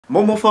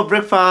Momo for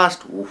breakfast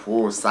ओहो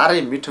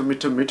साह्रै मिठो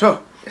मिठो मिठो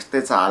यस्तै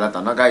छ हालत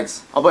हैन गाइज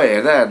अब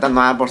हेर्दा हेर्दा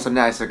नयाँ वर्ष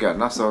नै आइसक्यो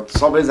हैन सो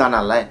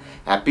सबैजनालाई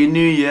ह्यापी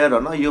न्यू इयर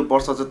हैन यो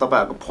वर्ष चाहिँ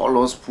तपाईहरुको फल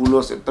होस् फुल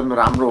होस् एकदम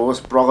राम्रो होस्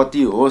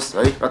प्रगति होस्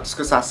है र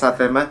त्यसको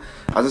साथसाथैमा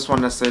अझ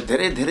भन्नुहोस्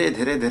धेरै धेरै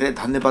धेरै धेरै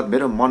धन्यवाद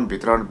मेरो मन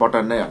भित्रबाट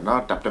नै हैन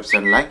ट्यापट्याप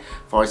सेन्डलाई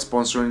for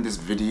sponsoring this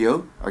video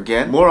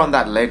again more on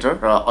that letter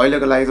र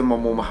अहिलेको लागि चाहिँ म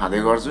मोमो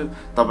खाँदै गर्छु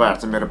तपाईहरु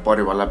चाहिँ मेरो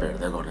परिवारलाई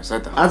भेट्दै गर्नुहोस् है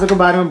त आजको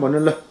बारेमा भन्नु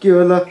ल के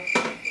हो ल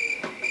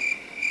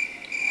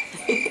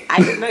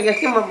म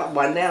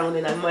भन्दै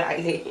आउँदैन म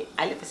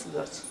अहिले पछि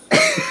गर्छु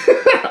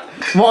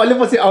म अहिले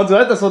पछि आउँछु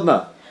है त सोध्न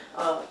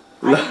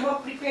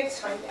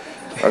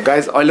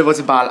गाइस अहिले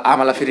पछि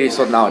आमालाई फेरि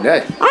सोध्न आउने है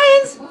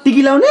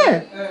टिकी लाउने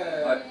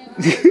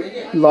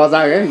लजा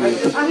है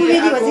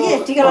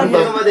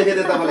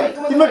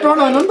तिम्रो टर्न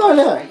होइन नि त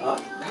अहिले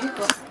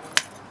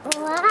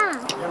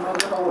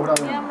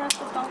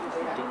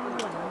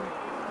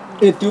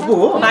ए त्यो पो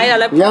हो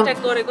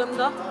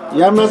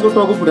यामराजको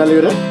टाउको फुटाले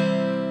रे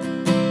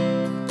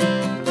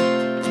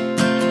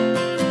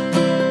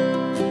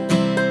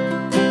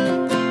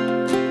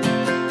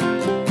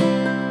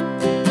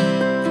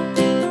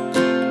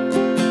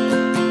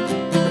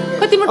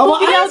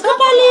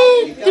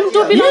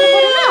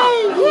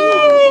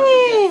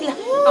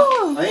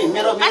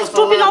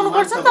टोपी लाउनु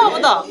पर्छ नि त अब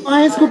त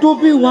आइसको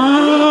टोपी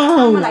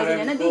वाउ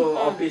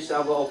अफिस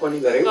अब ओपनिङ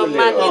गरेको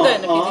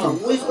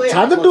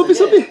छाड्दै टोपी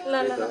सोपी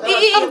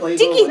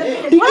टिकी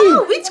वाउ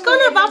व्हिच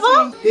कलर बाबा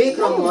त्यही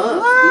क्रममा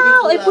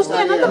ए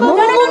पुस्दैन त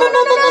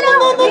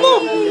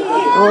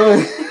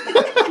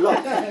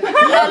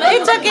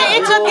इट्स ओके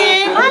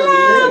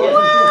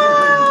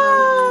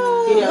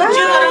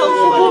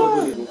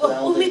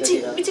मिची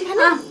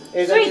खाना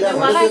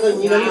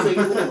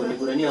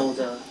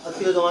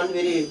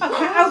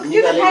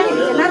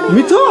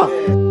मिठो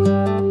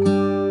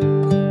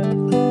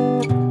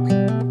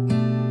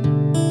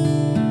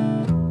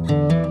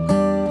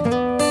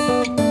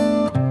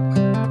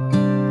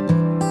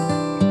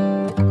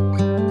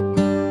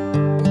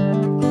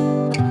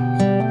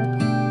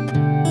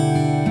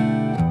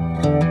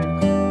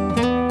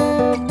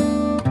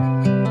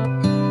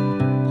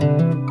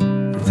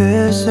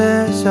This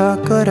is a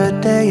good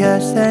day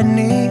as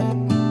any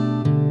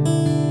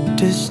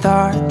to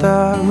start the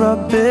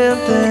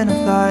rebuilding of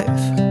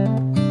life.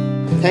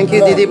 Thank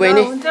you दिदी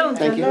बहिनी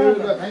थ्यांक यू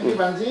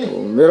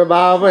मेरो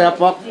बाबा यहाँ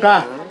पक्का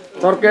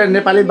तर्के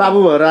नेपाली बाबु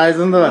भएर आएछ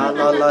नि त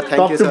ल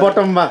थ्यांक यू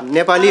बटममा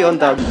नेपाली हो नि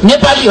त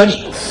नेपाली हो नि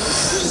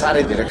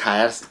साह्रै धेरै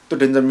खाए यस्तो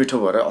डेन्जर मिठो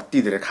भएर अति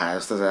धेरै खाए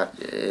जस्तो छ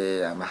ए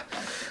आमा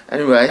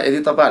एनीवे यदि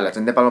तपाईहरुलाई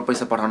चाहिँ नेपालमा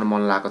पैसा पठाउन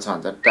मन लागेको छ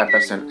भने चाहिँ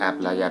ट्यापट्याप सेन्ड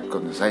एपलाई याद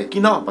गर्नुस् है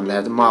किन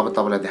भन्दाखेरि चाहिँ म अब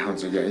तपाईलाई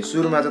देखाउँछु कि है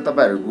सुरुमा चाहिँ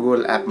तपाईहरु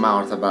गुगल एपमा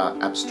अथवा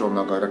एप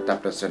स्टोरमा गएर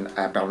ट्यापट्याप सेन्ड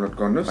एप डाउनलोड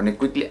गर्नुस् अनि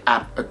क्विकली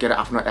एप के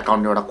आफ्नो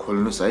अकाउन्ट एउटा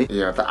खोल्नुस् है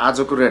यो त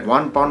आजको रेट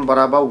 1 पाउन्ड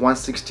बराबर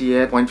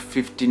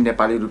 168.50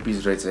 नेपाली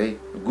रुपैयाँ रहेछ है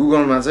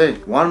गुगलमा चाहिँ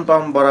 1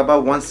 पाउन्ड बराबर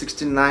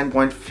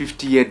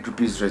 169.58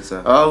 रुपैयाँ रहेछ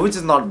व्हिच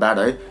इज नट ब्याड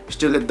है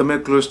स्टिल एकदमै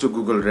क्लोज टु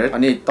गुगल रेट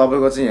अनि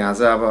तपाईको चाहिँ यहाँ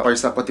चाहिँ अब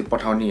पैसा कति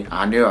पठाउने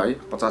हान्यो है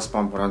 50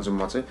 पाउन्ड पठाउँछु म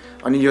चाहिँ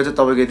अनि यो चाहिँ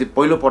तपाईको यदि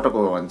पहिलो पटक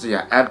हो भने चाहिँ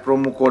यहाँ एड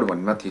प्रोमो कोड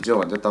भन्नेमा थिच्यो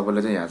भने चाहिँ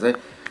तपाईले चाहिँ यहाँ चाहिँ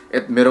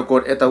मेरो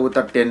कोड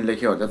यताउता 10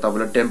 लेख्यो भने चाहिँ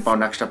तपाईले 10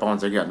 पाउन्ड एक्स्ट्रा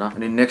पाउँछ कि हैन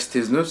अनि नेक्स्ट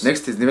थिच्नुस्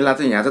नेक्स्ट थिच्ने बेला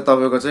चाहिँ यहाँ चाहिँ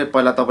तपाईको चाहिँ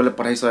पहिला तपाईले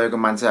पठाइसकेको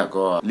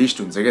मान्छेहरुको लिस्ट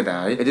हुन्छ के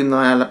त्यहाँ है यदि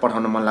नयाँलाई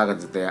पठाउन मन लाग्यो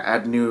भने चाहिँ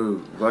एड न्यू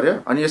गर्यो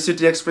अनि यो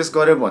सिटी एक्सप्रेस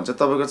गर्यो भने चाहिँ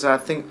तपाईको चाहिँ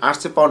आई थिंक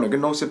 800 पाउन्ड हो कि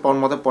 900 पाउन्ड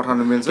मात्रै पठाउन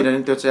मिल्छ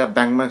किनभने त्यो चाहिँ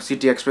ब्याङ्कमा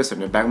सिटी एक्सप्रेस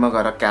भन्ने ब्याङ्कमा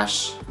गएर क्याश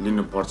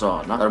लिनु पर्छ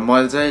हैन तर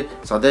मैले चाहिँ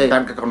सधैँ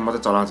ब्याङ्क अकाउन्ट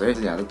मात्रै चलाउँछु है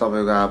यहाँ चाहिँ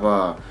तपाईको अब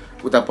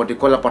उतापट्टि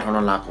कसलाई पठाउन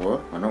लागेको हो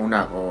हैन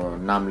उनीहरुको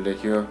नाम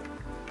लेख्यो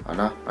हैन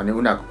अनि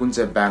उनीहरुको कुन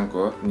चाहिँ ब्याङ्क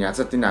हो यहाँ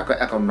चाहिँ तिनीहरुको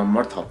अकाउन्ट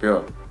नम्बर थप्यो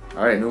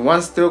है अनि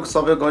वन्स त्यो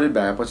सबै गरी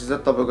भएपछि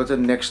चाहिँ तपाईको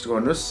चाहिँ नेक्स्ट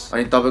गर्नुस्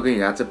अनि तपाईको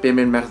यहाँ चाहिँ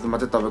पेमेन्ट मेथडमा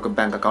चाहिँ तपाईको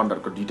ब्याङ्क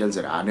अकाउन्टहरुको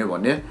डिटेल्सहरु हान्यो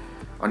भने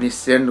अनि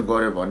सेन्ड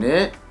गर्यो भने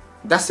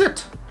द्याट्स इट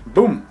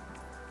बुम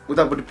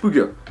उतापट्टि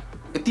पुग्यो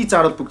यति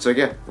चाँडो पुग्छ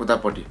क्या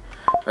उतापट्टि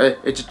है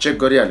एकचोटि चेक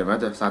गरिहाल्यो भने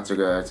त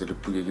साँच्चैको एक्चुअली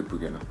पुग्यो कि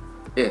पुगेन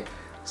ए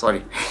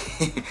सरी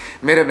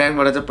मेरो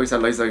ब्याङ्कबाट चाहिँ पैसा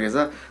लैसकेछ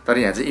तर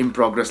यहाँ चाहिँ इन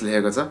प्रोग्रेस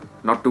लेखेको छ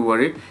not to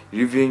worry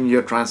reviewing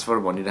your transfer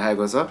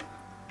भनिरहेको छ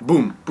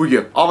बुम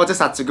पुग्यो अब चाहिँ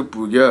साँच्चैको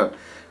पुग्यो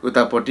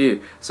उतापट्टि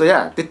सो या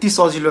त्यति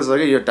सजिलो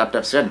छ कि यो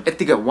ट्यापट्याप सेन्ड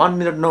यतिकै 1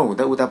 मिनट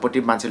नहुँदा उतापट्टि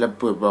मान्छेलाई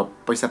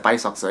पैसा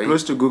पाइसक्छ है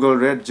close to Google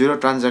rate 0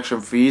 transaction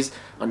fees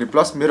अनि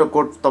प्लस मेरो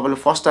कोड तपाईले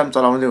फर्स्ट टाइम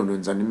चलाउँदै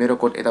हुनुहुन्छ भने मेरो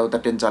कोड यताउता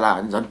 10 चलायो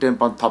भने झन्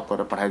 10 पाउन्ड थप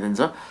गरेर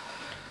पठाइदिन्छ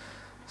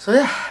so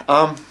yeah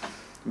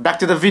back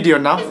to the video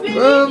now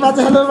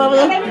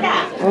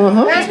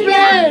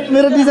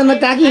मेरो डिजाइनमा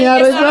काकी यहाँ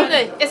रहेछ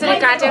यसरी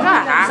काटेर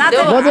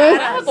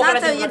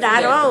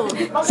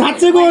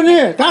साँच्चैको हो नि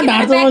कहाँ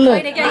ढाड्छ मैले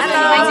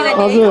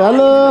हजुर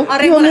हेलो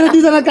के हो मेरो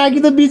डिजाइनमा काकी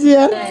त बिजी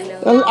यार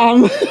अब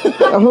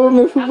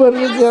मेरो सुपर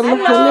बिजी यार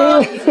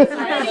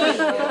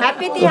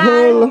ह्यापी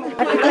तिहार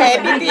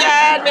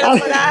मेरो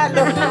छोरा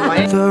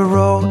The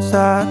roads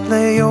that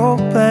lay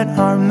open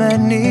are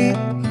many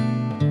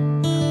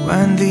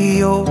when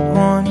the old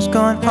one's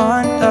gone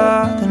under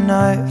the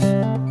knife,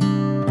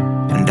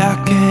 and I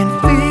can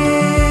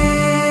feel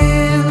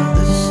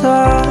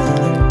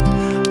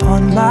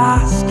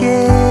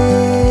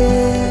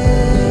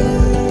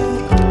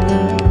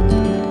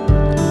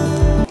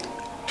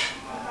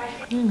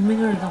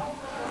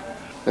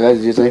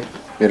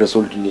मेरो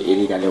सोल्टीले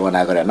एरिकाले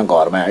बनाएको होइन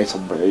घरमा है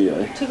सबै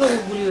है ठिकको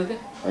गुलियो के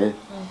है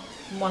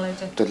मलाई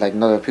चाहिँ त्यो लाइक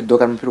न फेरि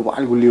दोकानमा फेरि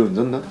वाल गुलियो हुन्छ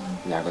नि त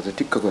यहाँको चाहिँ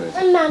ठिक्कको रहेछ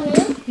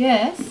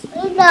यस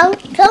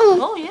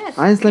ओ यस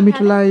आइन्सलाई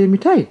मिठो लाग्यो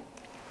मिठाई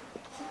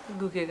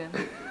गुकेगा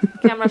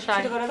camera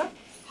shy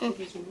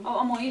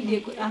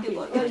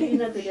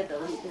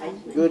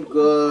Good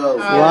girl.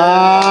 Wow.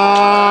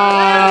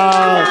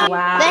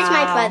 That's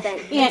my brother.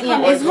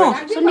 Yeah, it's more.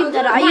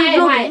 Are you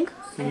vlogging?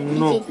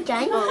 No.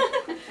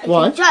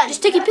 What? What?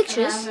 Just taking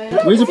pictures.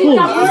 Where's the pose?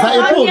 Is that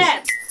your pose?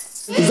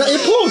 Is that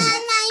your pose?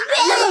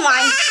 Never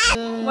mind.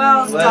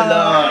 Well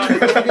done.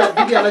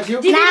 Didi I like you.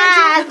 Nah,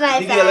 that's my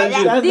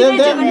brother.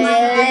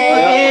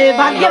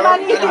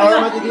 भाग्यमानी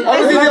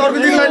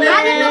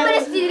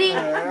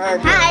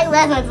Hi,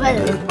 where's my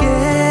brother?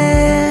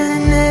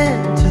 Getting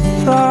into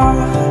thought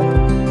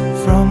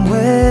from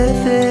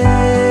within.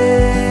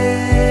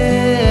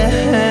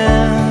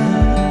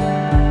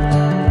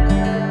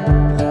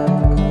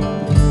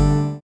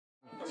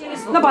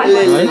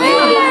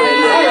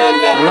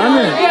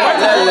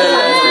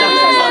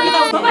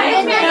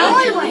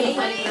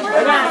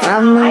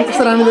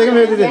 कस्तो राम्रो देख्यो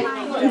मेरो दिदी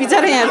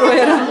बिचारा यहाँ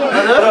रोएर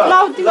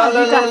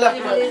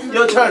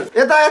यो छड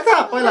यता यता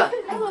पहिला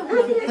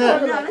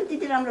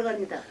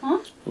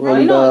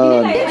Well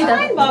done.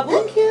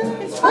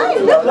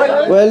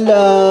 Well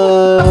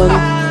done.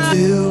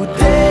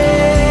 Today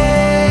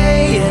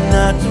and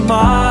not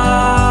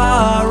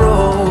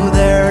tomorrow.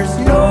 There's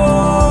no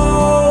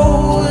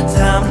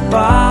time to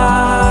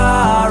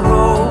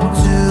borrow.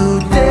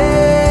 Today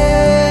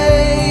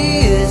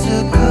is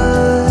a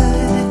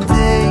good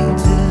day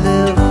to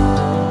live.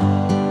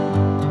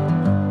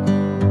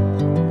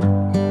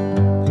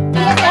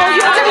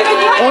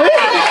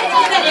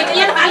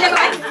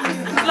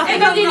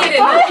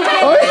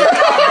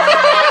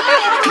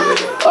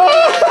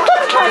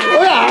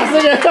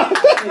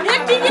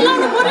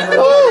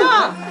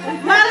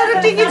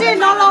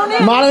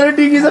 माला र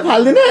टिकी चाहिँ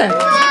फाल्दिने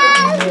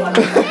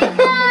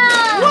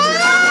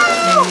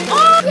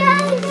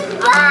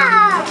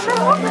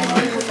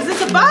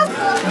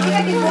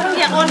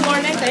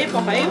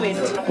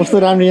कस्तो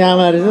राम्रो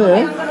आमा रहेछ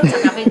है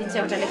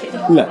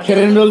ल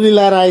खेरेन रोल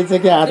मिलाएर आइछ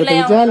कि हात त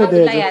चाले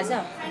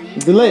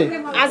दुलै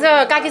आज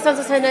काकी सन्च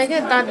छैन के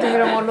दाँत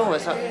दुखेर मर्नु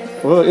भएछ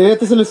हो ए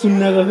त्यसैले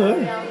सुन्नको हो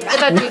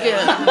यता ठिकै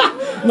हो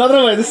नत्र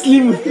भए त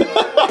स्लिम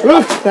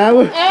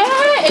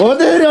हो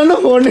त्यसरी अन्त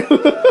फोड्ने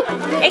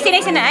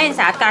एकछिन आइन्छ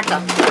हात काट्छ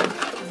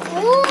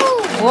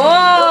ओ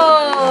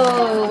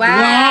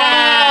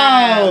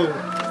वाउ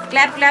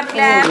क्ल्याप क्ल्याप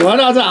क्ल्याप भन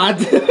अझ हात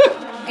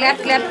क्ल्याप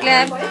क्ल्याप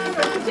क्ल्याप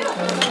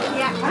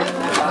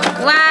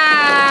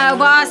वाउ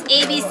बस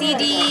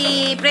ABCD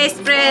press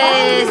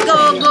press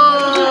go go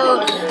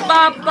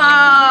pop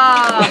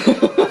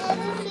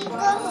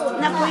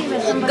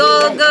go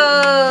go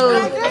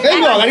ए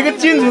यो अगाडिको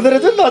चेन्ज हुँदो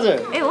रहेछ नि त अझ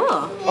ए हो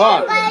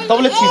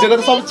तपाईँले छिजेको त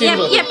सब चेन्ज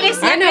हो यहाँ प्रेस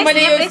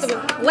प्रेस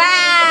वाउ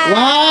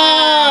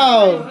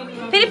वाउ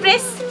फेरि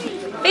प्रेस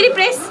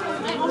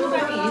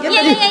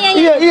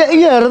यो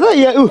हेर त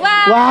यो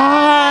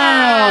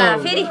वाउ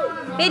फेरि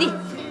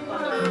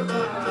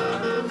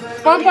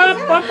पप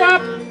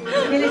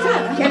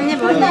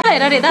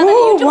हेर रे दादा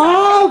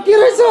वाउ के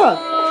रहेछ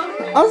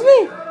अस्मी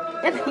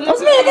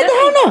यता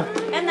देखाउ न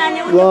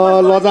ल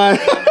लजाए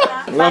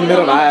ल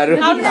मेरो भाइहरू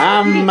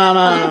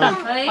आमामा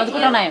हजुर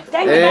कुटाउन आयो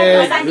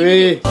 1 2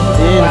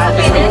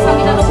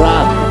 3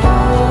 4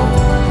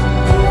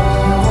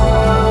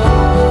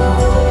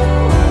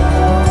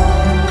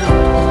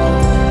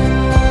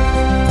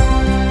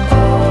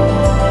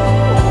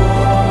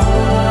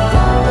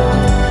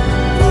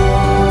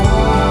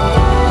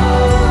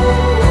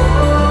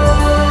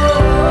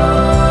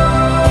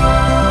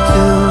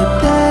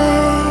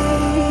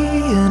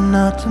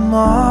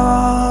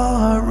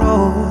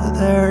 Tomorrow,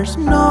 there's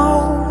no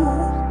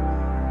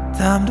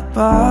time to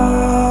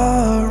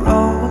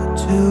borrow.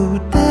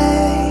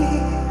 Today,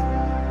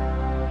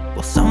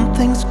 well,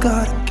 something's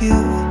gotta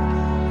give.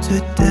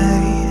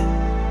 Today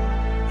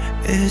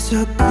is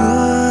a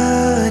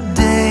good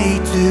day.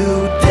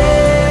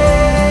 Today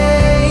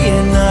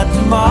and not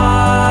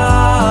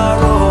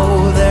tomorrow.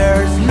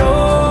 There's no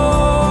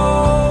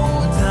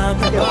time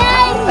to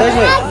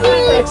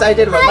borrow.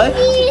 Excited about it?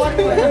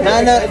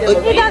 Nana.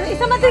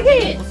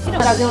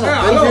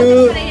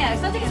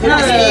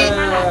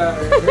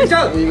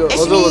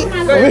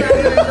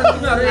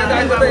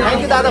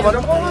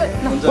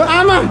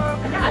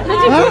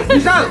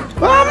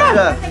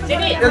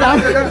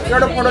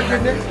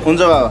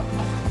 हुन्छ बाबा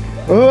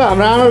हो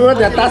हाम्रो आमाको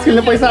त्यहाँ तास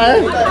खेल्ने पैसा आयो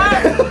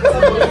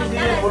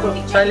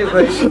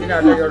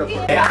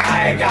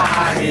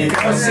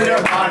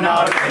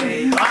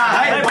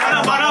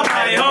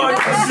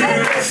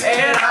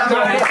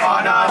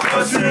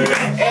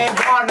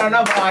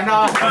न भन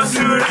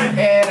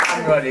ए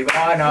राम्ररी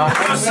भन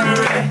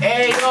ए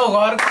यो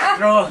घर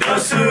कत्रो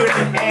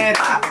ए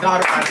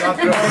दरबार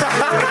कत्रो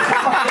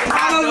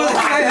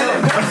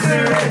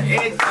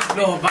ए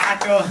चिप्लो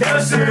बाटो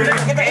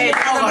ए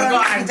यो घरको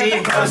आन्टी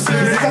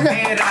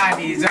ए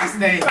रानी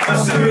जस्तै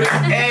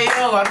ए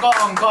यो घरको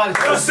अङ्कल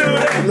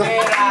ए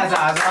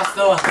राजा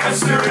जस्तो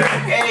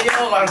ए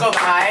यो घरको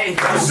भाइ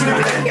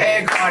ए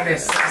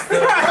गणेश जस्तो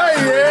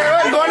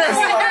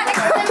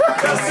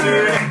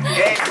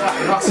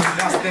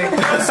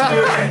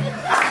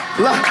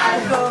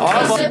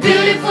It's a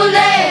beautiful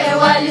day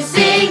while you're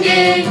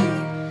singing.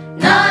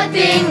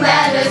 Nothing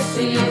matters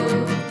to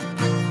you.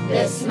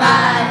 The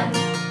smile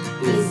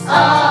is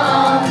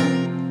on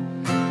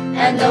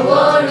and the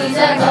worries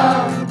are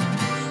gone.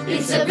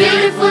 It's a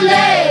beautiful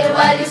day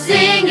while you're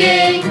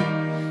singing.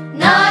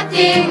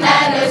 Nothing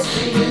matters